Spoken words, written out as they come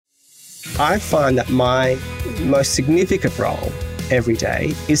I find that my most significant role every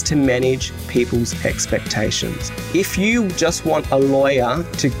day is to manage people's expectations. If you just want a lawyer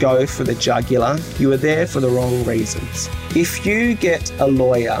to go for the jugular, you are there for the wrong reasons. If you get a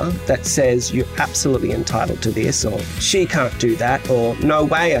lawyer that says you're absolutely entitled to this, or she can't do that, or no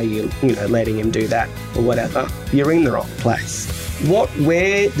way are you letting him do that, or whatever, you're in the wrong place. What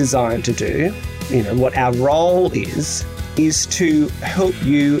we're designed to do, what our role is to help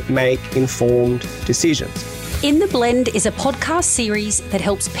you make informed decisions. In the Blend is a podcast series that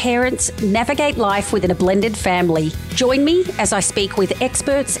helps parents navigate life within a blended family. Join me as I speak with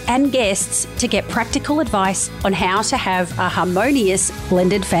experts and guests to get practical advice on how to have a harmonious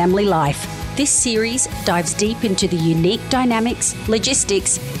blended family life. This series dives deep into the unique dynamics,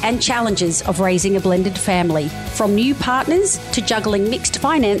 logistics, and challenges of raising a blended family. From new partners to juggling mixed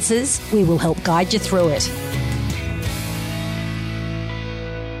finances, we will help guide you through it.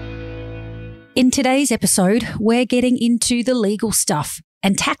 In today's episode, we're getting into the legal stuff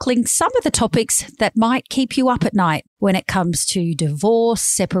and tackling some of the topics that might keep you up at night when it comes to divorce,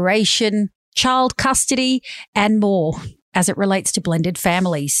 separation, child custody, and more as it relates to blended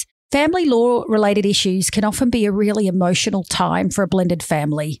families. Family law-related issues can often be a really emotional time for a blended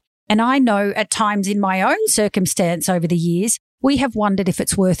family. And I know at times in my own circumstance over the years, we have wondered if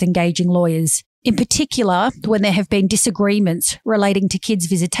it's worth engaging lawyers. In particular, when there have been disagreements relating to kids'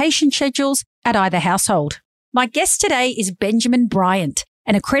 visitation schedules at either household. My guest today is Benjamin Bryant,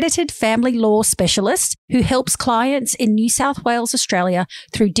 an accredited family law specialist who helps clients in New South Wales, Australia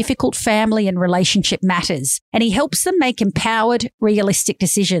through difficult family and relationship matters, and he helps them make empowered, realistic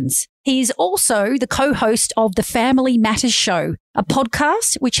decisions. He is also the co-host of the Family Matters Show, a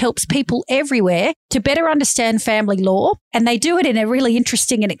podcast which helps people everywhere to better understand family law, and they do it in a really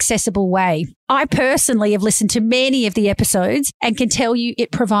interesting and accessible way. I personally have listened to many of the episodes and can tell you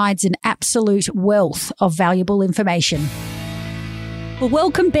it provides an absolute wealth of valuable information. Well,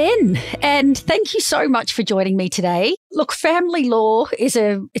 welcome, Ben, and thank you so much for joining me today. Look, family law is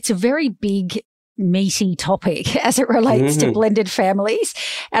a very big, meaty topic as it relates to blended families,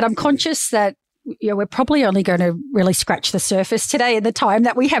 and I'm conscious that we're probably only going to really scratch the surface today in the time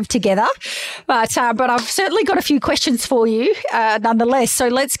that we have together, but I've certainly got a few questions for you nonetheless. So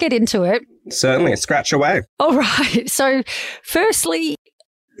let's get into it. Certainly, scratch away. All right. So, firstly,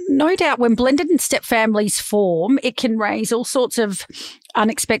 no doubt when blended and step families form, it can raise all sorts of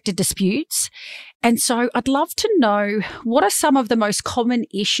unexpected disputes. And so I'd love to know, what are some of the most common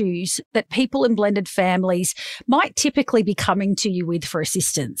issues that people in blended families might typically be coming to you with for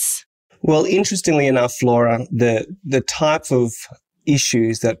assistance? Well, interestingly enough, Laura, the type of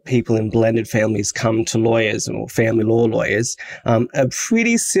issues that people in blended families come to lawyers or family law lawyers are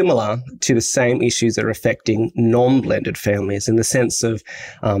pretty similar to the same issues that are affecting non-blended families in the sense of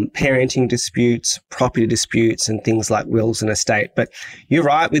parenting disputes, property disputes, and things like wills and estate. But you're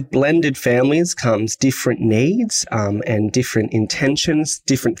right, with blended families comes different needs and different intentions,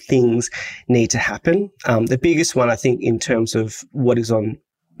 different things need to happen. The biggest one, I think, in terms of what is on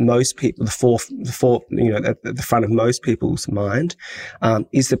most people, at the front of most people's mind,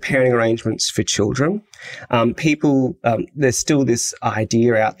 is the parenting arrangements for children. There's still this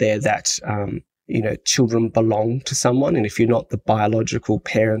idea out there that children belong to someone, and if you're not the biological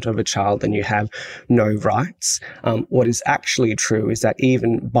parent of a child, then you have no rights. What is actually true is that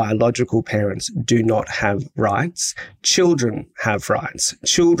even biological parents do not have rights. Children have rights.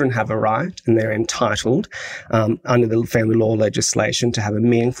 Children have a right, and they're entitled under the family law legislation to have a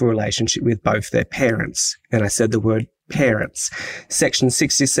meaningful relationship with both their parents. And I said the word parents. Section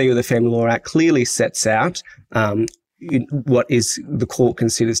 60C of the Family Law Act clearly sets out what is the court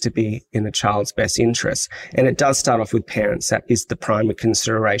considers to be in the child's best interest. And it does start off with parents. That is the primary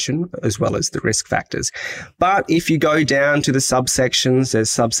consideration, as well as the risk factors. But if you go down to the subsections, there's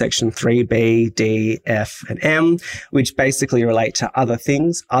subsection 3B, D, F, and M, which basically relate to other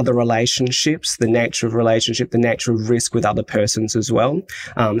things, other relationships, the nature of relationship, the nature of risk with other persons as well.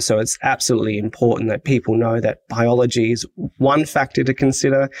 So it's absolutely important that people know that biology is one factor to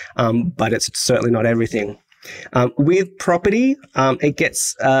consider, but it's certainly not everything. With property, it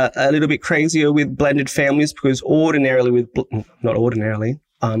gets a little bit crazier with blended families because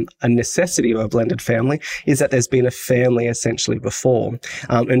a necessity of a blended family is that there's been a family essentially before.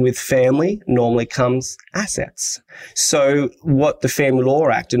 And with family normally comes assets. So what the Family Law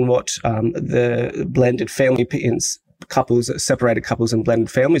Act and what the blended family separated couples and blended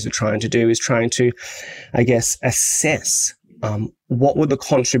families are trying to do is trying to, assess what were the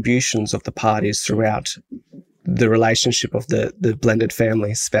contributions of the parties throughout the relationship of the blended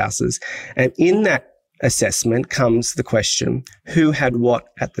family spouses. And in that assessment comes the question, who had what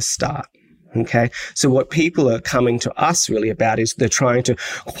at the start? Okay. So what people are coming to us really about is they're trying to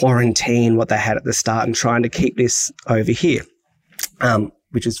quarantine what they had at the start and trying to keep this over here,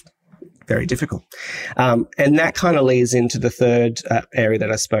 which is very difficult. And that kind of leads into the third area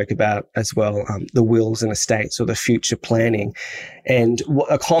that I spoke about as well, the wills and estates, or the future planning. And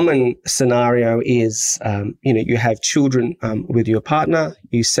a common scenario is, you have children with your partner,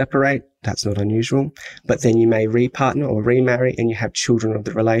 you separate. That's not unusual. But then you may repartner or remarry and you have children of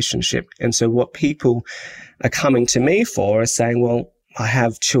the relationship. And so what people are coming to me for is saying, well, I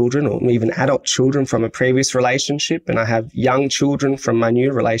have children or even adult children from a previous relationship, and I have young children from my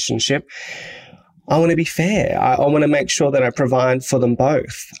new relationship. I want to be fair. I want to make sure that I provide for them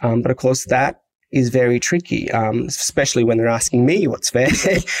both. But of course, that is very tricky, especially when they're asking me what's fair.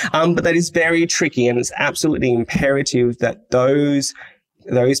 But that is very tricky, and it's absolutely imperative that those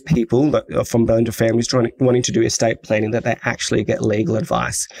people that are from blended families wanting to do estate planning, that they actually get legal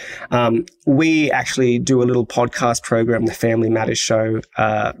advice. We actually do a little podcast program, the Family Matters Show,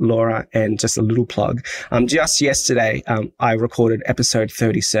 Laura, and just a little plug. Just yesterday, I recorded episode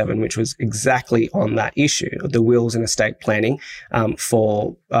 37, which was exactly on that issue, the wills and estate planning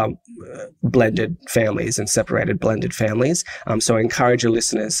for blended families and separated blended families. So I encourage your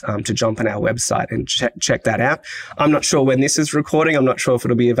listeners to jump on our website and check that out. I'm not sure when this is recording. I'm not sure if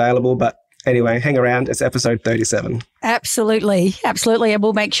it'll be available, but anyway, hang around. It's episode 37. Absolutely. And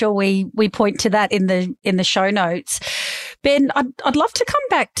we'll make sure we point to that in the show notes. Ben, I'd love to come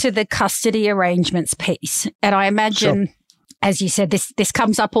back to the custody arrangements piece. And I imagine, sure, as you said, this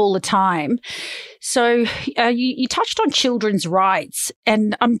comes up all the time. So you touched on children's rights,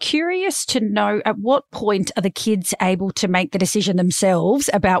 and I'm curious to know, at what point are the kids able to make the decision themselves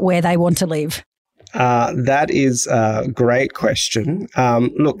about where they want to live? That is a great question.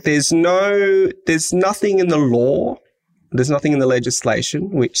 Look, there's nothing in the law, there's nothing in the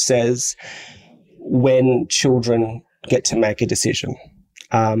legislation which says when children get to make a decision.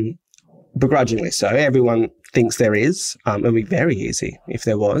 Begrudgingly so. Everyone thinks there is. It would be very easy if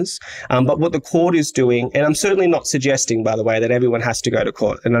there was. But what the court is doing, and I'm certainly not suggesting, by the way, that everyone has to go to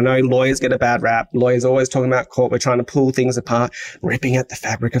court. And I know lawyers get a bad rap. Lawyers are always talking about court. We're trying to pull things apart, ripping at the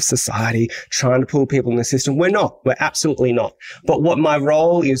fabric of society, trying to pull people in the system. We're not. We're absolutely not. But what my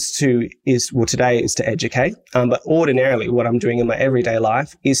role today is to educate. But ordinarily, what I'm doing in my everyday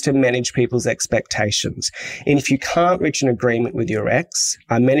life is to manage people's expectations. And if you can't reach an agreement with your ex,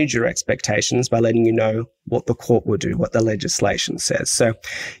 I manage your expectations by letting you know what the court will do, what the legislation says. So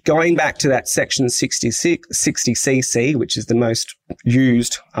going back to that section 60cc, which is the most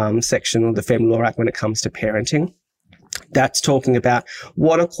used section of the Family Law Act when it comes to parenting, that's talking about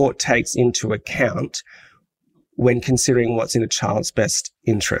what a court takes into account when considering what's in a child's best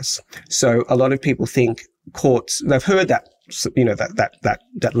interest. So a lot of people think courts, they've heard that,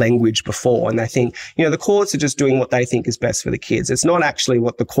 that language before, and they think, the courts are just doing what they think is best for the kids. It's not actually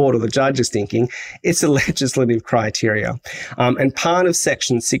what the court or the judge is thinking. It's a legislative criteria. And part of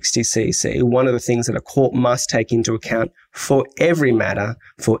section 60cc, one of the things that a court must take into account for every matter,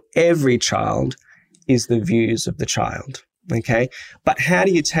 for every child, is the views of the child. Okay. But how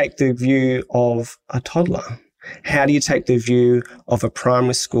do you take the view of a toddler? How do you take the view of a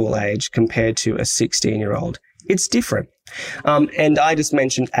primary school age compared to a 16-year-old? It's different. And I just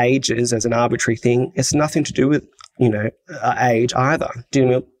mentioned ages as an arbitrary thing. It's nothing to do with, age either.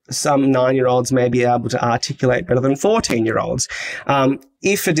 Some 9-year-olds may be able to articulate better than 14-year-olds.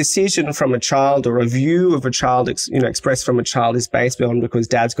 If a decision from a child or a view of a child, expressed from a child is based on because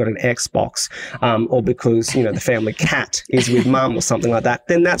dad's got an Xbox, or because, the family cat is with mum or something like that,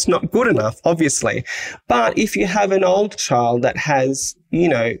 then that's not good enough, obviously. But if you have an old child that has,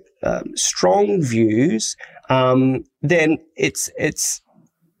 strong views, then it's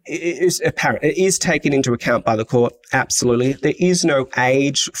apparent. It is taken into account by the court. Absolutely. There is no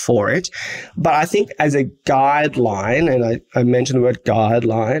age for it. But I think as a guideline, and I mentioned the word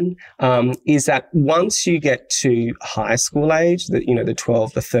guideline, is that once you get to high school age, the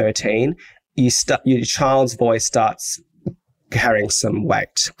 12 to 13, your child's voice starts carrying some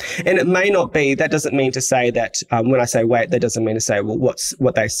weight. And it may not be, that doesn't mean to say that, when I say weight, that doesn't mean to say, well,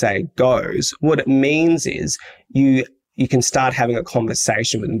 what they say goes. What it means is you can start having a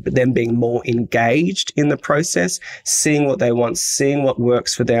conversation with them, but them being more engaged in the process, seeing what they want, seeing what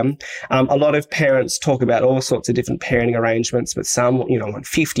works for them. A lot of parents talk about all sorts of different parenting arrangements, but some, want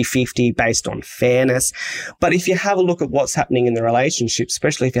 50-50 based on fairness. But if you have a look at what's happening in the relationship,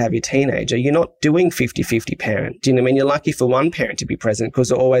 especially if you have your teenager, you're not doing 50-50 parent. Do you know what I mean? You're lucky for one parent to be present because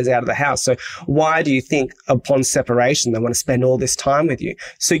they're always out of the house. So why do you think upon separation, they want to spend all this time with you?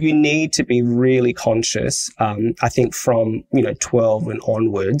 So you need to be really conscious, I think, from 12 and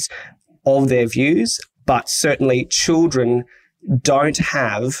onwards, of their views, but certainly children don't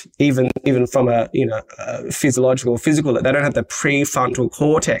have, even from a physical, they don't have the prefrontal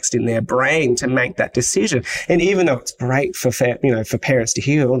cortex in their brain to make that decision. And even though it's great for parents to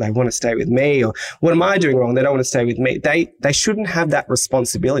hear, oh, they want to stay with me, or what am I doing wrong? They don't want to stay with me. They shouldn't have that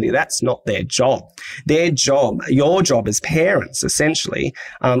responsibility. That's not their job. Their job, your job as parents, essentially,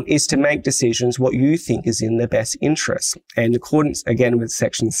 is to make decisions what you think is in their best interest. And accordance, again, with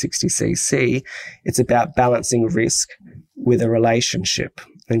Section 60cc, it's about balancing risk with a relationship.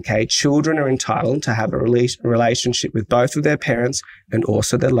 Okay, children are entitled to have a relationship with both of their parents and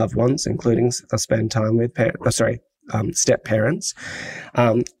also their loved ones, including spend time with step parents,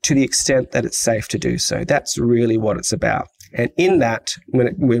 to the extent that it's safe to do so. That's really what it's about. And in that,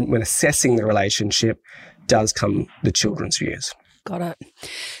 when assessing the relationship, does come the children's views. Got it.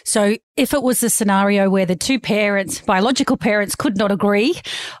 So if it was a scenario where the two parents, biological parents, could not agree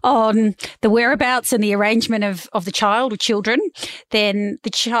on the whereabouts and the arrangement of the child or children, then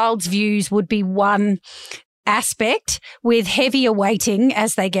the child's views would be one aspect with heavier weighting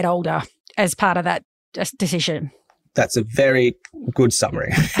as they get older as part of that decision. That's a very good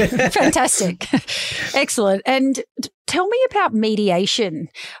summary. Fantastic. Excellent. And tell me about mediation.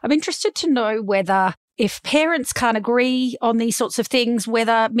 I'm interested to know whether, if parents can't agree on these sorts of things,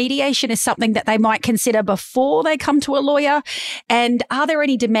 whether mediation is something that they might consider before they come to a lawyer. And are there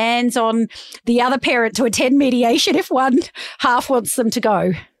any demands on the other parent to attend mediation if one half wants them to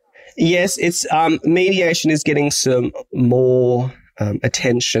go? Yes, it's mediation is getting some more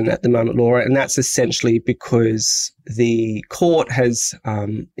attention at the moment, Laura, and that's essentially because the court has,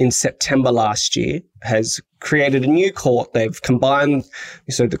 in September last year, has created a new court. They've combined,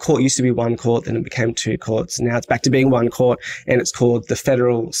 so the court used to be one court, then it became two courts. Now it's back to being one court, and it's called the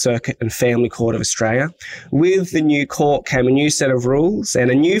Federal Circuit and Family Court of Australia. With the new court came a new set of rules and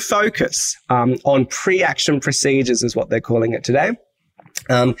a new focus on pre-action procedures, is what they're calling it today.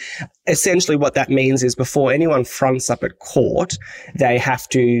 Essentially what that means is before anyone fronts up at court, they have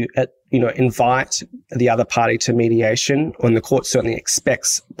to, invite the other party to mediation, and the court certainly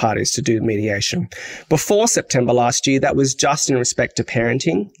expects parties to do mediation. Before September last year, that was just in respect to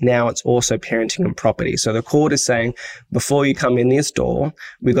parenting. Now it's also parenting and property. So the court is saying, before you come in this door,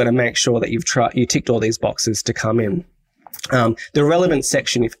 we've got to make sure that you ticked all these boxes to come in. The relevant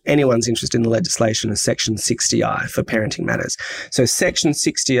section, if anyone's interested in the legislation, is Section 60I for parenting matters. So Section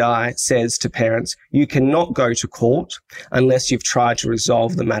 60I says to parents, you cannot go to court unless you've tried to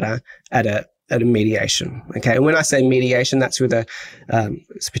resolve the matter at a mediation. Okay. And when I say mediation, that's with a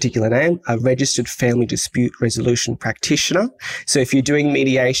particular name, a registered family dispute resolution practitioner. So if you're doing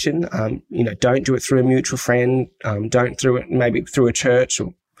mediation, don't do it through a mutual friend, don't do it maybe through a church,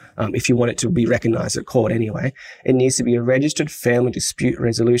 or if you want it to be recognised at court anyway. It needs to be a registered family dispute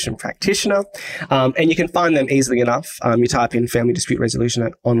resolution practitioner. And you can find them easily enough. You type in family dispute resolution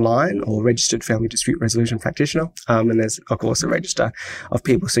online or registered family dispute resolution practitioner. And there's, of course, a register of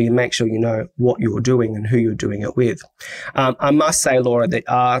people. So you make sure you know what you're doing and who you're doing it with. I must say, Laura, there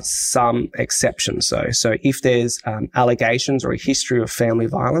are some exceptions though. So if there's allegations or a history of family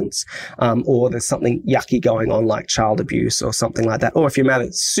violence, or there's something yucky going on like child abuse or something like that, or if your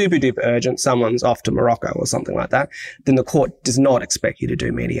matter's super duper urgent, someone's off to Morocco or something like that, then the court does not expect you to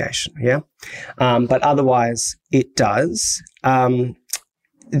do mediation. Yeah. But otherwise it does. The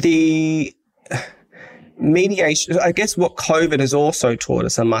mediation, I guess what COVID has also taught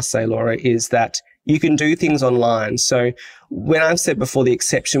us, I must say, Laura, is that you can do things online. So when I've said before the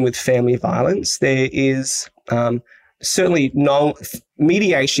exception with family violence, there is certainly no,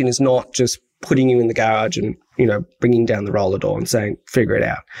 mediation is not just putting you in the garage and, bringing down the roller door and saying, figure it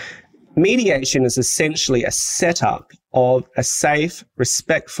out. Mediation is essentially a setup of a safe,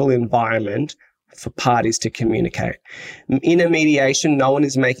 respectful environment for parties to communicate. In a mediation, no one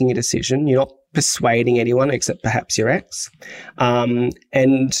is making a decision. You're not persuading anyone except perhaps your ex.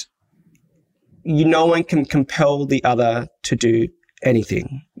 And no one can compel the other to do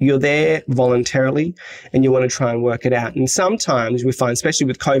anything. You're there voluntarily and you want to try and work it out. And sometimes we find, especially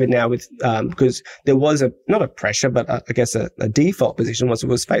with COVID now, with because there was not a pressure, but I guess a default position was it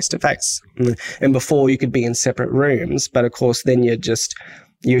was face-to-face. And before you could be in separate rooms, but of course then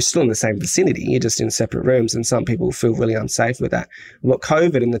you're still in the same vicinity, you're just in separate rooms, and some people feel really unsafe with that. What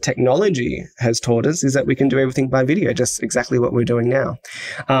COVID and the technology has taught us is that we can do everything by video, just exactly what we're doing now.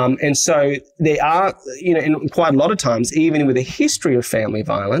 And so there are, and quite a lot of times, even with a history of family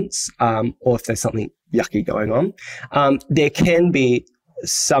violence, or if there's something yucky going on, there can be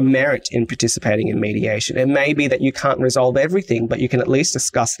some merit in participating in mediation. It may be that you can't resolve everything, but you can at least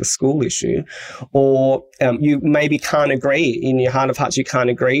discuss the school issue, or you maybe can't agree in your heart of hearts. You can't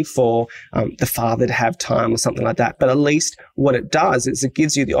agree for the father to have time or something like that. But at least what it does is it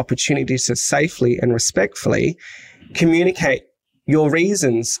gives you the opportunity to safely and respectfully communicate your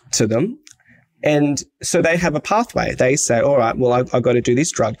reasons to them. And so they have a pathway. They say, all right, well, I've got to do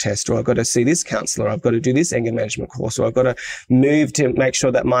this drug test, or I've got to see this counsellor, I've got to do this anger management course, or I've got to move to make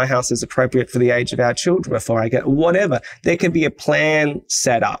sure that my house is appropriate for the age of our children before I get whatever. There can be a plan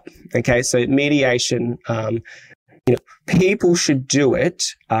set up. Okay, so mediation, people should do it,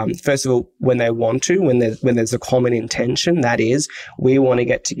 first of all, when they want to, when there's a common intention. That is, we want to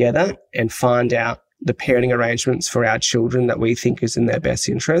get together and find out the parenting arrangements for our children that we think is in their best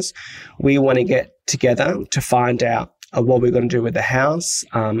interest. We want to get together to find out what we're going to do with the house,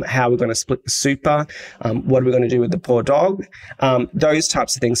 how we're going to split the super, what are we going to do with the poor dog, those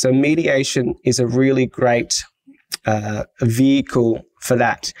types of things. So mediation is a really great vehicle for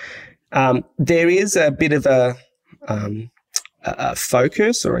that. There is a bit of a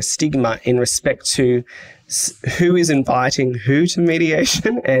focus or a stigma in respect to who is inviting who to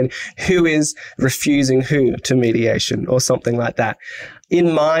mediation and who is refusing who to mediation or something like that.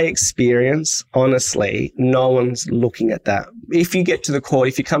 In my experience, honestly, no one's looking at that. If you get to the court,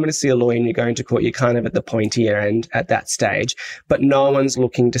 if you're coming to see a lawyer and you're going to court, you're kind of at the pointier end at that stage, but no one's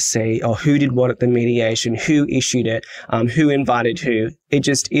looking to see, who did what at the mediation, who issued it, who invited who. It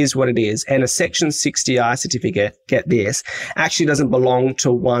just is what it is. And a Section 60I certificate, get this, actually doesn't belong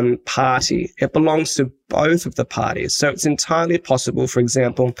to one party. It belongs to both of the parties. So it's entirely possible, for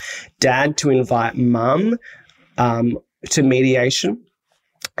example, dad to invite mum to mediation,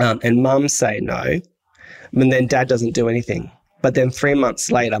 and mum say no, and then dad doesn't do anything. But then 3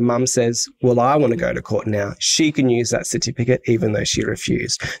 months later, mum says, well, I want to go to court now. She can use that certificate even though she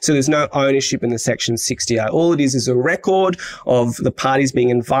refused. So there's no ownership in the Section 60I. All it is a record of the parties being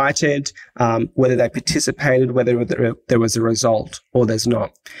invited, whether they participated, whether there was a result or there's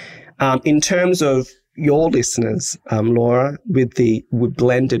not. In terms of your listeners, Laura, with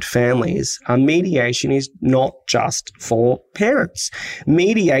blended families, mediation is not just for parents.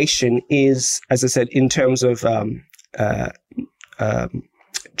 Mediation is, as I said, in terms of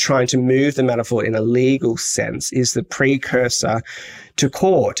trying to move the matter forward in a legal sense, is the precursor to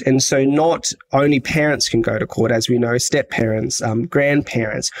court. And so not only parents can go to court, as we know, step-parents,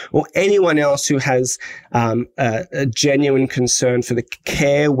 grandparents, or anyone else who has a genuine concern for the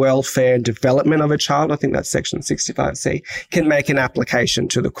care, welfare, and development of a child, I think that's Section 65C, can make an application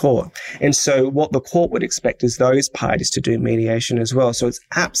to the court. And so what the court would expect is those parties to do mediation as well. So it's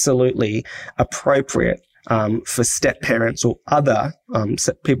absolutely appropriate for step-parents or other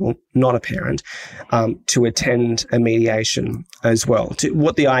people not a parent to attend a mediation as well.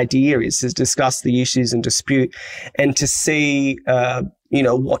 What the idea is discuss the issues in dispute and to see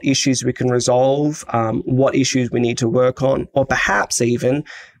what issues we can resolve, what issues we need to work on, or perhaps even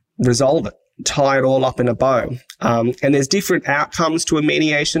resolve it, tie it all up in a bow. And there's different outcomes to a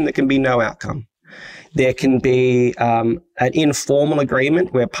mediation. There can be no outcome. There can be an informal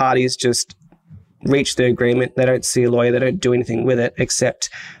agreement where parties just reach the agreement. They don't see a lawyer. They don't do anything with it, except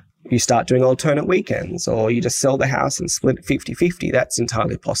you start doing alternate weekends, or you just sell the house and split it 50-50. That's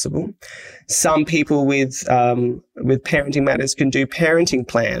entirely possible. Some people with parenting matters can do parenting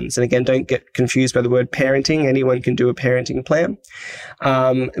plans. And again, don't get confused by the word parenting. Anyone can do a parenting plan,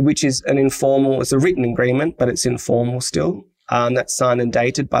 which is it's a written agreement, but it's informal still. That's signed and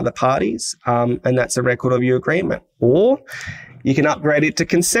dated by the parties, and that's a record of your agreement. Or you can upgrade it to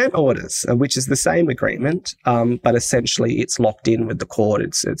consent orders, which is the same agreement, but essentially it's locked in with the court.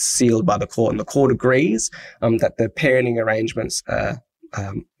 It's sealed by the court, and the court agrees that the parenting arrangements are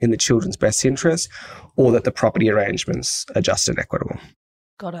in the children's best interest, or that the property arrangements are just and equitable.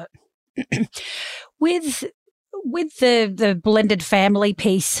 Got it. With the blended family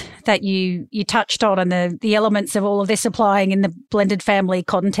piece that you touched on, and the elements of all of this applying in the blended family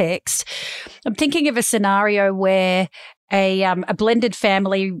context, I'm thinking of a scenario where a blended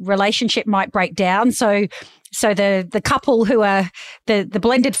family relationship might break down. So the couple who are the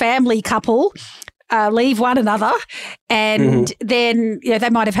blended family couple leave one another, and then they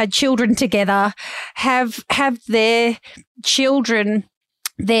might have had children together, have their children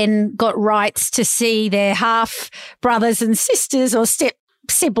then got rights to see their half brothers and sisters or step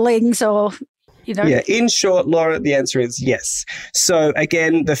siblings or Yeah, in short, Laura, the answer is yes. So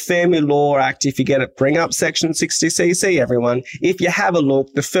again, the Family Law Act, if you get it, bring up Section 60cc, everyone. If you have a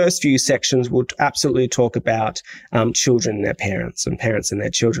look, the first few sections will absolutely talk about children and their parents and parents and their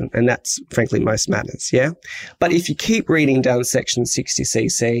children. And that's, frankly, most matters, yeah? But if you keep reading down Section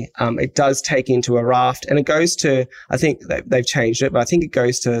 60cc, it does take into a raft, and it goes to, I think they've changed it, but I think it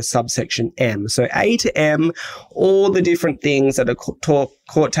goes to subsection M. So A to M, all the different things that a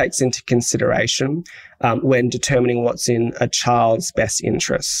court takes into consideration when determining what's in a child's best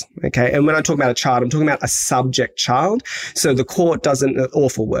interests. Okay. And when I talk about a child, I'm talking about a subject child. So the court doesn't, an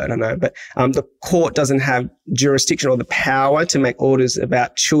awful word, I know, but the court doesn't have jurisdiction or the power to make orders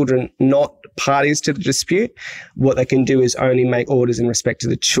about children not parties to the dispute. What they can do is only make orders in respect to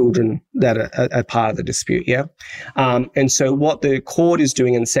the children that are part of the dispute. Yeah. And so what the court is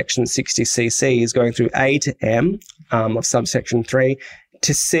doing in Section 60cc is going through A to M of subsection 3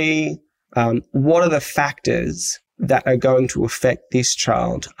 to see what are the factors that are going to affect this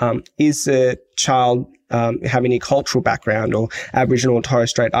child. Is the child have any cultural background or Aboriginal or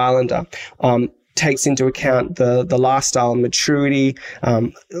Torres Strait Islander? Takes into account the lifestyle, maturity,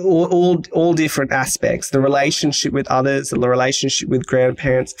 all different aspects, the relationship with others, the relationship with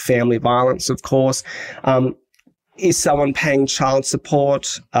grandparents, family violence, of course. Is someone paying child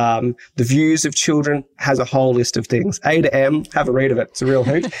support? The views of children, has a whole list of things. A to M, have a read of it. It's a real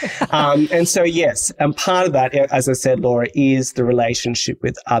hoot. And so, yes, and part of that, as I said, Laura, is the relationship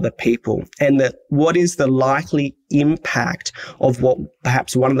with other people and what is the likely impact of what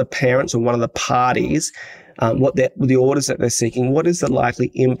perhaps one of the parents or one of the parties what the orders that they're seeking, what is the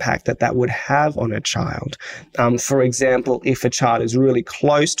likely impact that would have on a child? For example, if a child is really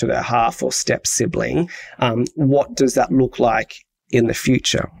close to their half or step sibling, what does that look like in the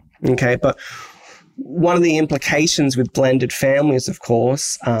future? Okay, but one of the implications with blended families, of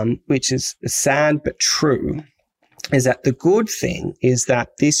course, which is sad but true, is that the good thing is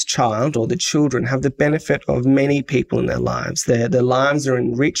that this child or the children have the benefit of many people in their lives. Their lives are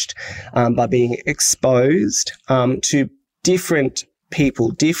enriched by being exposed to different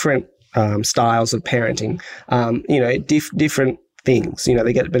people, different styles of parenting, different things.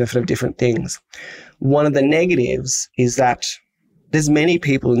 They get the benefit of different things. One of the negatives is that there's many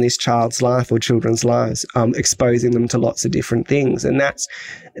people in this child's life or children's lives exposing them to lots of different things. And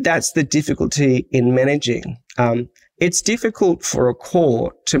that's the difficulty in managing. It's difficult for a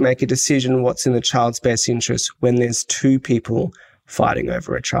court to make a decision what's in the child's best interest when there's two people fighting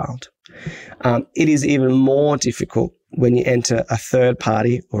over a child. It is even more difficult when you enter a third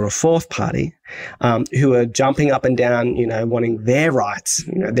party or a fourth party who are jumping up and down, wanting their rights,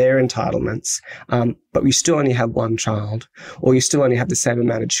 their entitlements, but we still only have one child or you still only have the same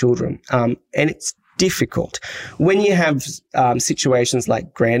amount of children. And it's difficult when you have situations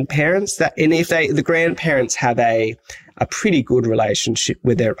like grandparents and if the grandparents have a pretty good relationship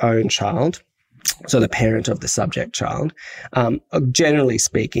with their own child, so the parent of the subject child, generally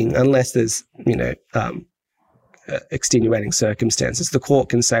speaking, unless there's, extenuating circumstances, the court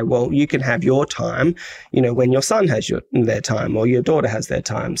can say, well, you can have your time, when your son has their time or your daughter has their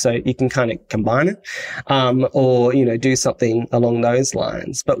time. So you can kind of combine it or, do something along those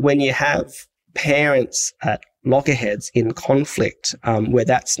lines. But when you have parents at loggerheads in conflict where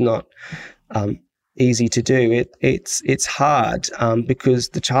that's not easy to do, it's hard because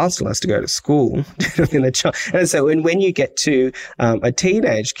the child still has to go to school. And so when you get to a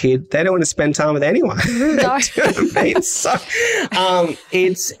teenage kid, they don't want to spend time with anyone. No. Do you know what I mean? So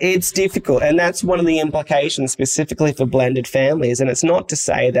it's difficult, and that's one of the implications specifically for blended families. And it's not to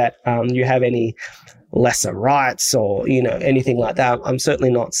say that you have any lesser rights or, anything like that. I'm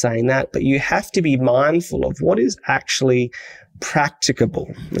certainly not saying that, but you have to be mindful of what is actually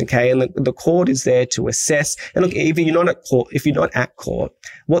practicable. Okay. And the court is there to assess. And look, if you're not at court,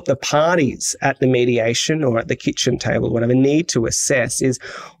 what the parties at the mediation or at the kitchen table, whatever, need to assess is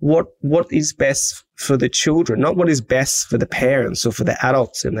what is best for the children, not what is best for the parents or for the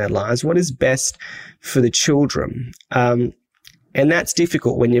adults in their lives, what is best for the children. And that's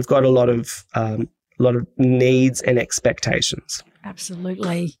difficult when you've got a lot of needs and expectations.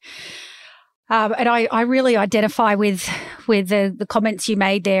 Absolutely. And I really identify with the comments you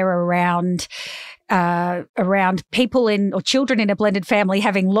made there around people or children in a blended family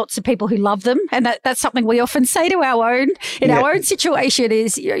having lots of people who love them. And that's something we often say to our own situation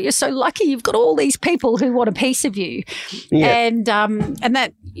is, you're so lucky you've got all these people who want a piece of you. Yeah. And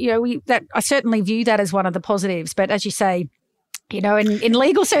that, that I certainly view that as one of the positives. But as you say, in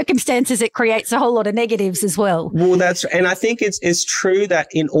legal circumstances, it creates a whole lot of negatives as well. Well, and I think it's true that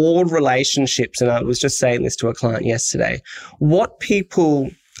in all relationships, and I was just saying this to a client yesterday, what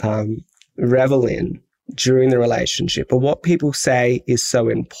people revel in during the relationship, or what people say is so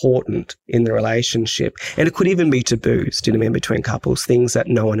important in the relationship, and it could even be taboos, do you know what I mean, between couples, things that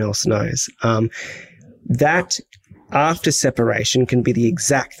no one else knows, that after separation can be the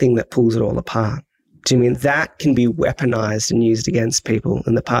exact thing that pulls it all apart. Do you mean that can be weaponized and used against people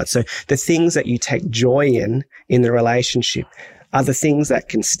in the past? So the things that you take joy in the relationship are the things that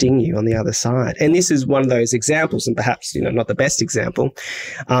can sting you on the other side. And this is one of those examples, and perhaps, not the best example.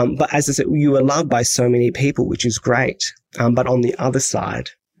 But as I said, you are loved by so many people, which is great. But on the other side,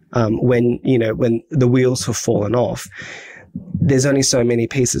 when the wheels have fallen off, there's only so many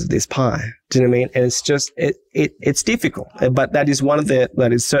pieces of this pie. Do you know what I mean? And it's just, it's difficult, but that is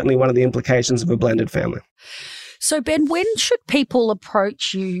certainly one of the implications of a blended family. So, Ben, when should people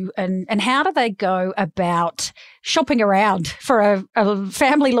approach you and how do they go about shopping around for a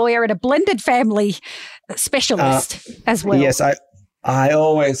family lawyer and a blended family specialist as well? Yes, I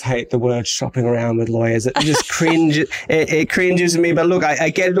always hate the word shopping around with lawyers. It just it cringes me. But look,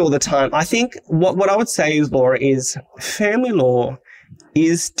 I get it all the time. I think what I would say is, Laura, is family law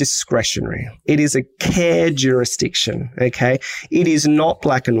is discretionary. It is a care jurisdiction, okay? It is not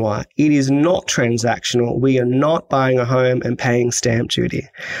black and white. It is not transactional. We are not buying a home and paying stamp duty.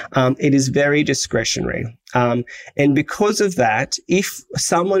 It is very discretionary. And because of that, if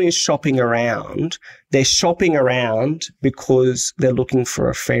someone is shopping around, they're shopping around because they're looking for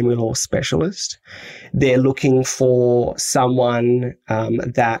a family law specialist. They're looking for someone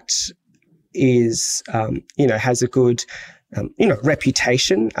that is, has a good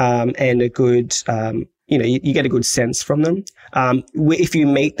reputation, and a good, you get a good sense from them. If you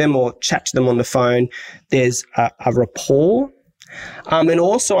meet them or chat to them on the phone, there's a rapport. And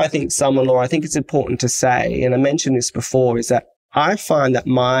also I think I think it's important to say, and I mentioned this before, is that I find that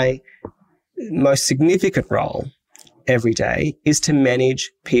my most significant role every day is to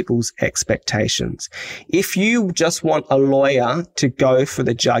manage people's expectations. If you just want a lawyer to go for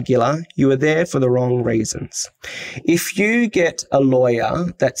the jugular, you are there for the wrong reasons. If you get a lawyer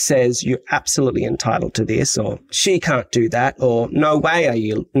that says you're absolutely entitled to this, or she can't do that, or no way are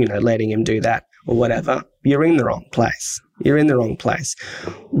you, letting him do that, or whatever, you're in the wrong place. You're in the wrong place.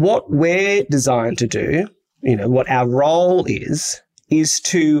 What we're designed to do, what our role is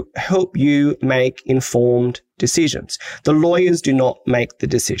to help you make informed decisions. The lawyers do not make the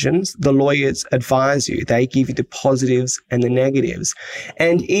decisions. The lawyers advise you. They give you the positives and the negatives.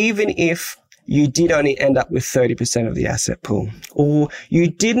 And even if you did only end up with 30% of the asset pool, or you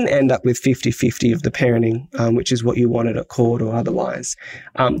didn't end up with 50-50 of the parenting, which is what you wanted at court or otherwise,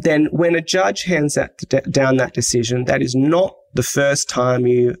 then when a judge hands down that decision, that is not the first time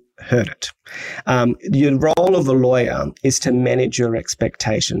you heard it. The role of a lawyer is to manage your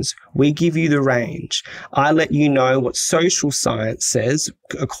expectations. We give you the range. I let you know what social science says,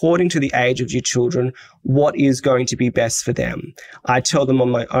 according to the age of your children, what is going to be best for them. I tell them on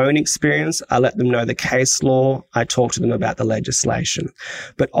my own experience. I let them know the case law. I talk to them about the legislation.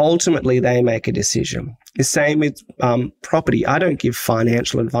 But ultimately, they make a decision. The same with property. I don't give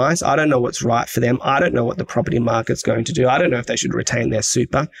financial advice. I don't know what's right for them. I don't know what the property market's going to do. I don't know if they should retain their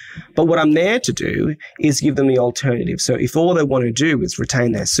super. But what I'm there to do is give them the alternative. So if all they want to do is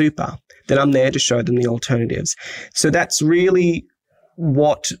retain their super, then I'm there to show them the alternatives. So that's really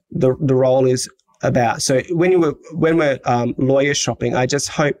what the role is about. So when we're lawyer shopping, I just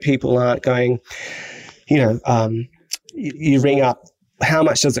hope people aren't going, you ring up, how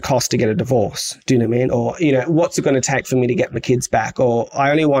much does it cost to get a divorce? Do you know what I mean? Or, what's it going to take for me to get my kids back? Or I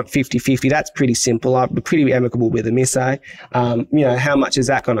only want 50-50. That's pretty simple. I'm pretty amicable with them, how much is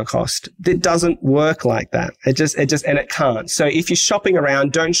that going to cost? It doesn't work like that. And it can't. So if you're shopping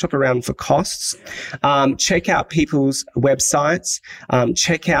around, don't shop around for costs. Check out people's websites.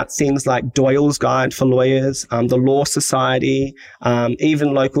 Check out things like Doyle's Guide for Lawyers, the Law Society,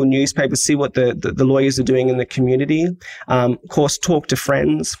 even local newspapers, see what the lawyers are doing in the community. Of course, talk to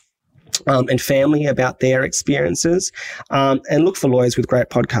friends and family about their experiences, and look for lawyers with great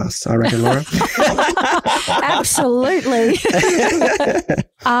podcasts, I reckon, Laura. Absolutely.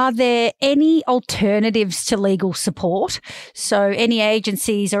 Are there any alternatives to legal support? So any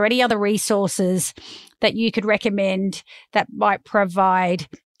agencies or any other resources that you could recommend that might provide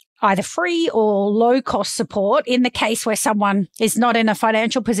either free or low-cost support in the case where someone is not in a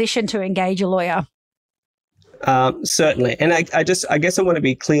financial position to engage a lawyer? Certainly. And I guess I want to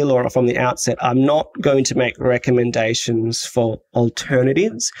be clear, Laura, from the outset. I'm not going to make recommendations for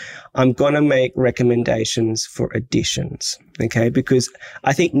alternatives. I'm going to make recommendations for additions. Okay. Because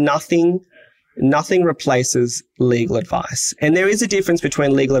I think nothing nothing replaces legal advice. And there is a difference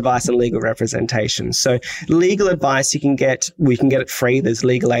between legal advice and legal representation. So legal advice we can get it free. There's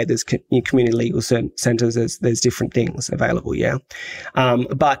legal aid, there's community legal centres, there's different things available, yeah.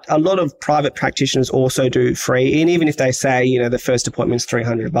 But a lot of private practitioners also do free. And even if they say, the first appointment's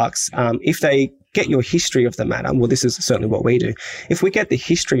 $300, if they get your history of the matter. Well, this is certainly what we do. If we get the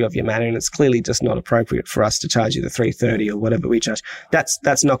history of your matter and it's clearly just not appropriate for us to charge you the $330 or whatever we charge,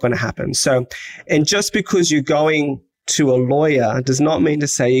 that's not going to happen. So, and just because you're going to a lawyer does not mean to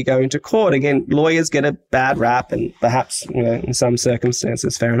say you're going to court. Again, lawyers get a bad rap, and perhaps, in some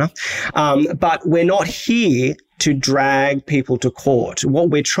circumstances, fair enough. But we're not here to drag people to court. What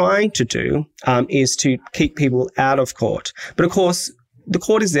we're trying to do is to keep people out of court. But of course, the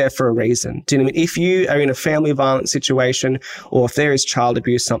court is there for a reason. Do you know what I mean? If you are in a family violence situation or if there is child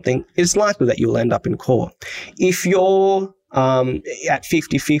abuse, something, it's likely that you'll end up in court. If you're at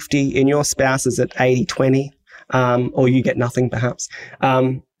 50-50 and your spouse is at 80-20, or you get nothing perhaps,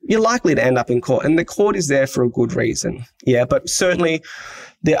 you're likely to end up in court. And the court is there for a good reason. Yeah, but certainly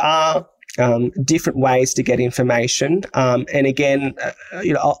there are different ways to get information. And again,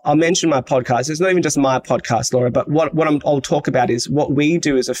 I'll mention my podcast. It's not even just my podcast, Laura, but what I'll talk about is what we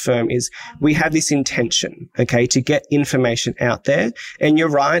do as a firm is we have this intention, okay, to get information out there. And you're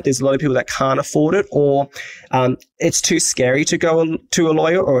right, there's a lot of people that can't afford it, or it's too scary to go to a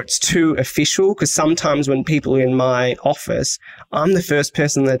lawyer, or it's too official, because sometimes when people are in my office, I'm the first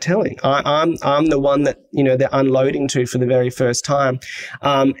person they're telling. I'm the one that, they're unloading to for the very first time.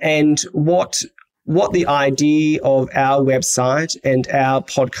 And what the idea of our website and our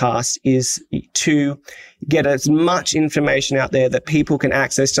podcast is to get as much information out there that people can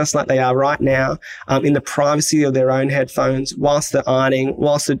access just like they are right now, in the privacy of their own headphones, whilst they're ironing,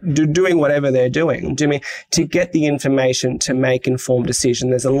 whilst they're doing whatever they're doing, to get the information to make informed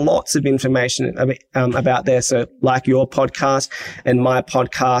decision. There's lots of information about there. So like your podcast and my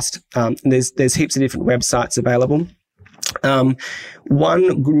podcast, there's heaps of different websites available. I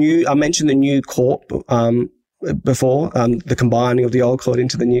mentioned the new court before, the combining of the old court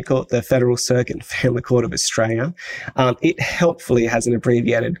into the new court, the Federal Circuit and Family Court of Australia. It helpfully has an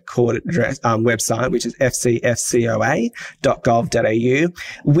abbreviated court address, website, which is fcfcoa.gov.au.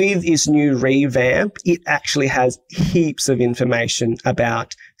 With its new revamp, it actually has heaps of information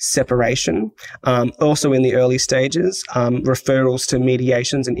about separation, also in the early stages, referrals to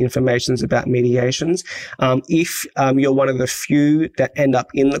mediations and informations about mediations. If you're one of the few that end up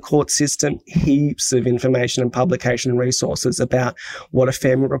in the court system, heaps of information and publication and resources about what a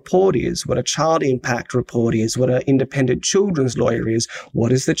family report is, what a child impact report is, what an independent children's lawyer is,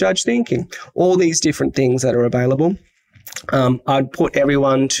 what is the judge thinking, all these different things that are available. I'd put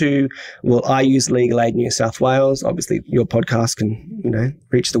everyone to, I use Legal Aid New South Wales. Obviously, your podcast can,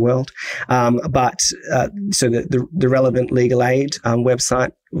 reach the world. So the relevant Legal Aid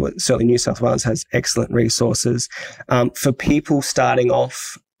website, certainly New South Wales has excellent resources. For people starting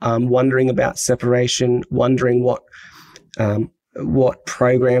off, wondering about separation, wondering what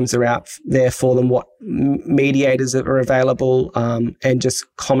programs are out there for them, what mediators are available, and just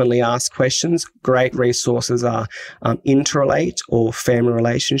commonly asked questions. Great resources are Interrelate or Family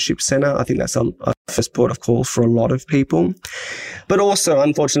Relationship Centre. I think that's a first port of call for a lot of people. But also,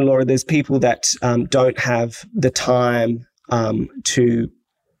 unfortunately, Laura, there's people that don't have the time to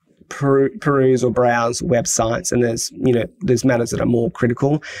peruse or browse websites, and there's matters that are more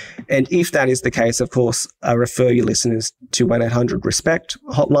critical. And if that is the case, of course, I refer your listeners to 1-800-RESPECT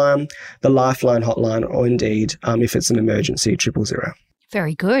hotline, the Lifeline hotline, or indeed, if it's an emergency, 000.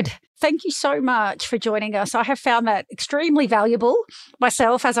 Very good. Thank you so much for joining us. I have found that extremely valuable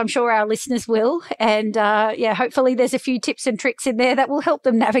myself, as I'm sure our listeners will. And hopefully there's a few tips and tricks in there that will help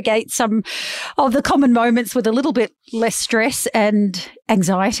them navigate some of the common moments with a little bit less stress and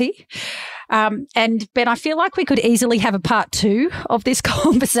anxiety. And Ben, I feel like we could easily have a part 2 of this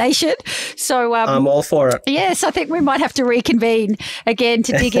conversation. So I'm all for it. Yes, I think we might have to reconvene again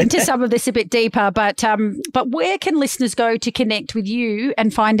to dig into some of this a bit deeper. But where can listeners go to connect with you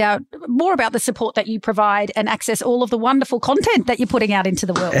and find out more about the support that you provide and access all of the wonderful content that you're putting out into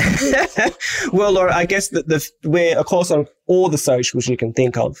the world? Well, Laura, I guess that we're, of course, on all the socials you can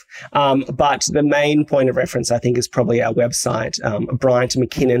think of. But the main point of reference, I think, is probably our website. Bryant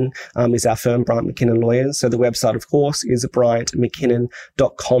McKinnon is our firm, Bryant McKinnon Lawyers. So the website, of course, is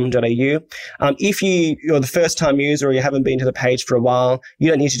bryantmckinnon.com.au. If you're the first time user or you haven't been to the page for a while, you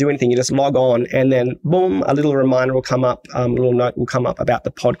don't need to do anything. You just log on and then boom, a little reminder will come up, a little note will come up about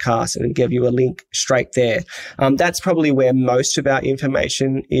the podcast and give you a link straight there. That's probably where most of our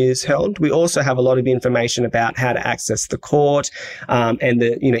information is held. We also have a lot of information about how to access the court, support, and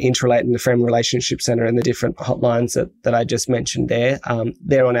the Interrelate and the Family Relationship Centre and the different hotlines that I just mentioned there.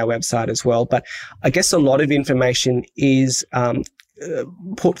 They're on our website as well. But I guess a lot of information is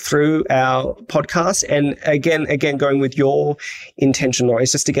put through our podcast, and again going with your intention, Laura,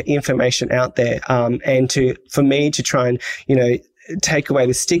 is just to get information out there, and for me to try and take away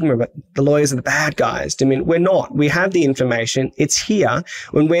the stigma that the lawyers are the bad guys. I mean, we're not. We have the information. It's here.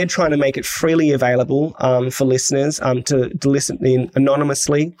 When we're trying to make it freely available for listeners to listen in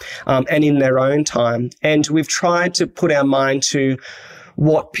anonymously and in their own time, and we've tried to put our mind to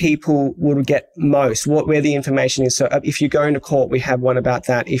what people will get most, where the information is. So if you go into court, we have one about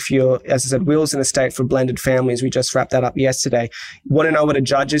that. If you're, as I said, wills in estate for blended families, we just wrapped that up yesterday. Want to know what a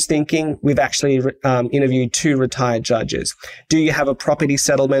judge is thinking? We've actually interviewed 2 retired judges. Do you have a property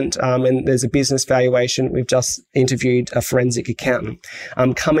settlement and there's a business valuation? We've just interviewed a forensic accountant.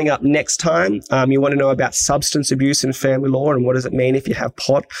 Coming up next time, you want to know about substance abuse in family law and what does it mean if you have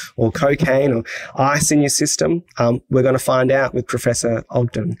pot or cocaine or ice in your system? We're going to find out with Professor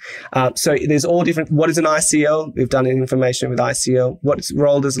Ogden. So there's all different. What is an ICL? We've done information with ICL. What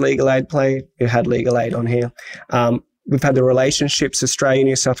role does legal aid play? We've had legal aid on here. We've had the Relationships Australia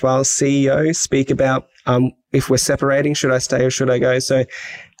New South Wales CEO speak about if we're separating, should I stay or should I go? So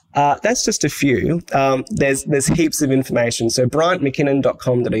that's just a few. There's heaps of information. So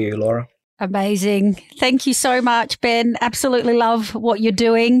bryantmckinnon.com.au, Laura. Amazing. Thank you so much, Ben. Absolutely love what you're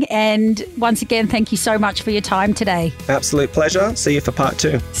doing. And once again, thank you so much for your time today. Absolute pleasure. See you for part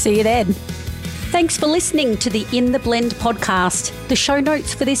 2. See you then. Thanks for listening to the In the Blend podcast. The show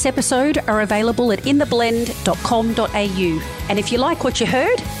notes for this episode are available at intheblend.com.au. And if you like what you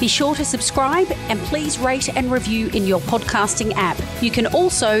heard, be sure to subscribe and please rate and review in your podcasting app. You can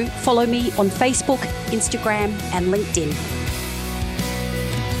also follow me on Facebook, Instagram, and LinkedIn.